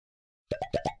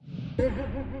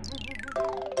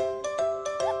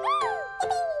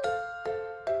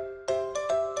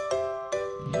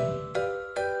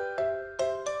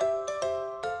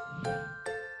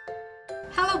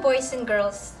Hello boys and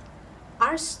girls.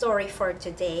 Our story for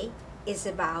today is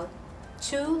about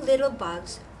two little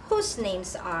bugs whose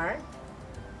names are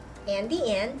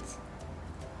Andy Ant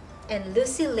and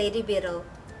Lucy Lady Beetle.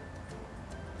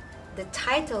 The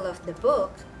title of the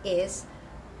book is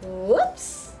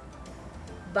Whoops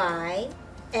by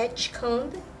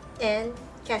Edgecombe and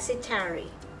Cassettari.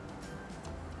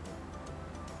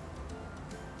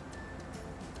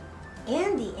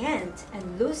 Andy Ant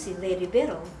and Lucy Lady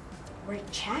Beetle were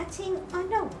chatting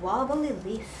on a wobbly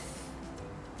leaf.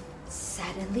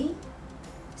 Suddenly,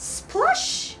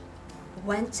 splush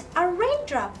went a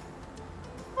raindrop.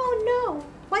 Oh no,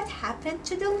 what happened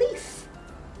to the leaf?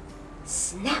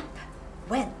 Snap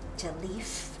went the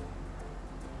leaf.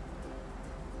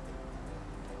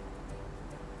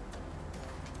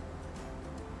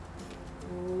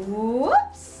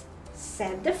 Whoops,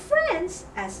 said the friends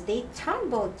as they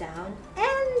tumbled down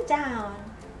and down.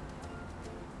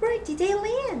 Where did they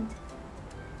land?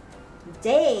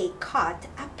 They caught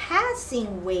a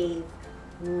passing wave.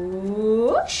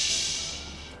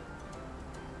 Whoosh!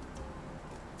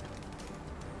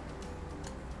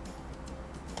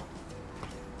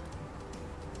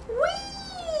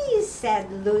 Whee!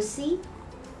 Said Lucy.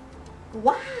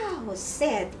 Wow!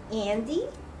 Said Andy.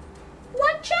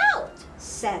 Watch out!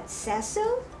 Said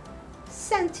Cecil.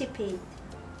 Centipede.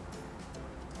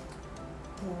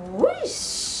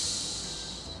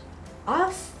 Whoosh!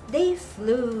 Off they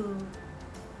flew.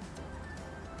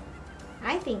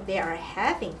 I think they are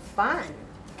having fun.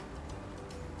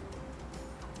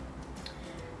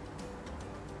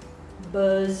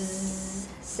 Buzz,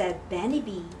 said Benny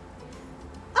Bee.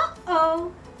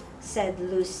 Uh-oh, said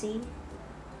Lucy.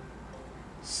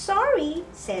 Sorry,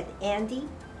 said Andy.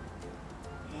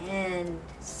 And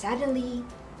suddenly,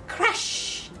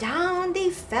 crash, down they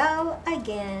fell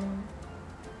again.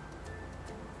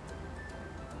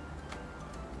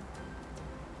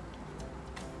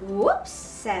 Whoops,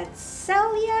 said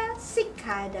Celia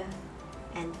Cicada,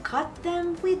 and caught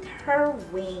them with her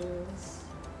wings.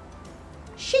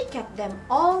 She kept them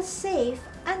all safe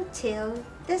until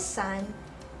the sun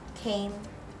came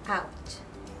out.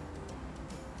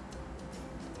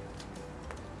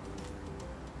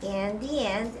 Andy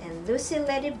Ant and Lucy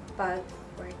Ladybug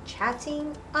were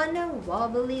chatting on a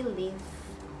wobbly leaf.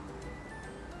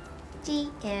 The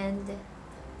end.